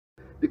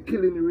The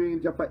killing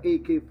range of an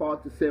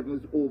AK-47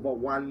 is over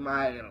 1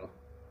 mile.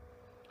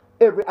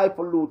 Every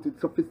highfalutin,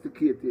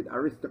 sophisticated,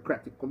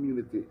 aristocratic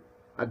community,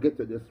 I get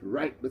to just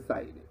right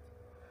beside it.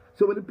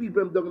 So when the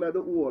people them down at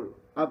the wall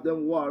have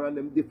them war and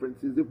them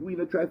differences, if we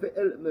not try to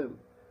help them,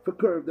 to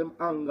curb them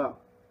anger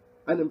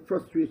and them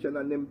frustration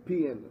and them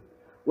pain,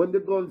 when the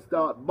guns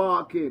start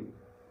barking,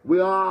 we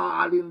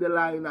all in the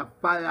line of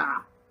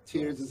fire.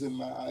 Tears is in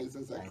my eyes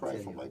as I cry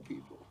for my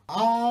people.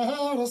 I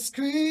heard a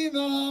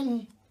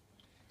screaming.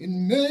 It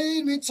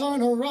made me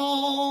turn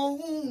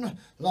around.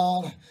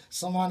 Lord,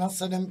 someone else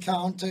said them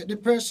can't take the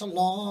pressure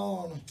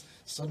alone.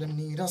 So they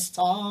need a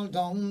stall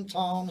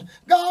downtown.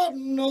 God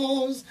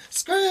knows,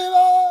 screaming.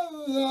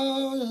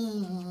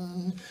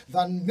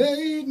 That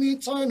made me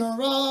turn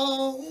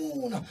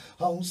around.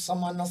 Oh,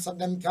 someone else said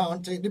them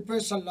can't take the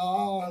pressure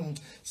alone.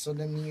 So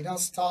they need a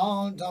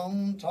stall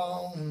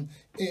downtown.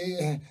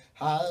 Yeah,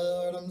 I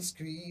heard them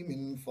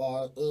screaming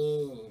for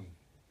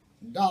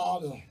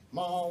daughter,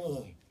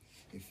 mama.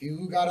 If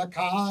you got a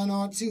kind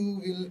or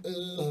two,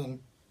 will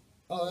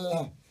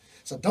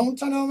so don't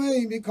turn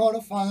away because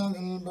the fire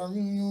will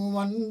burn you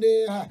one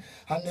day.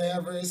 And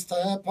every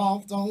step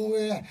of the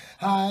way,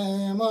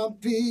 I'm a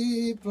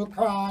people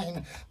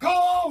crying. Come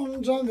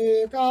on,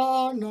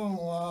 Jamaica,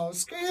 no,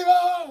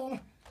 screaming.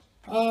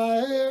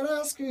 I hear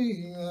the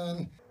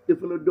screaming.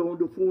 If you don't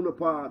do phone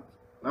apart,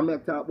 I'm going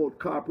to talk about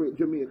corporate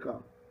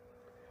Jamaica.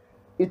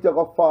 It's going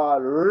to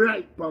fall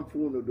right on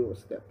phone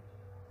doorstep.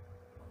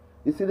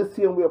 You see the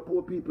same way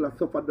poor people are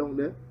suffer down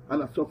there,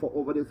 and I suffer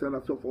over this and I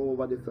suffer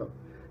over this.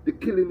 The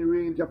killing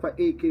range of an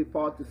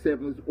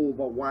AK-47 is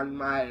over 1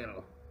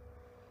 mile.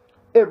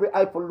 Every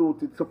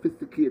highfalutin,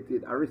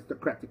 sophisticated,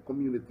 aristocratic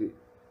community,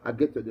 I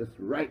get to just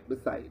right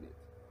beside it.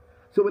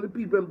 So when the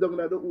people them down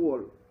at the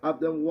wall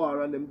have them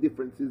war and them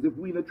differences, if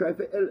we not try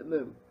to help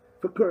them,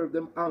 to curb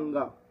them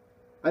anger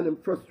and them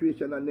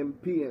frustration and them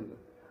pain,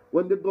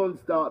 when the guns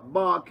start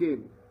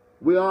barking,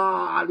 we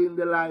all in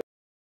the line.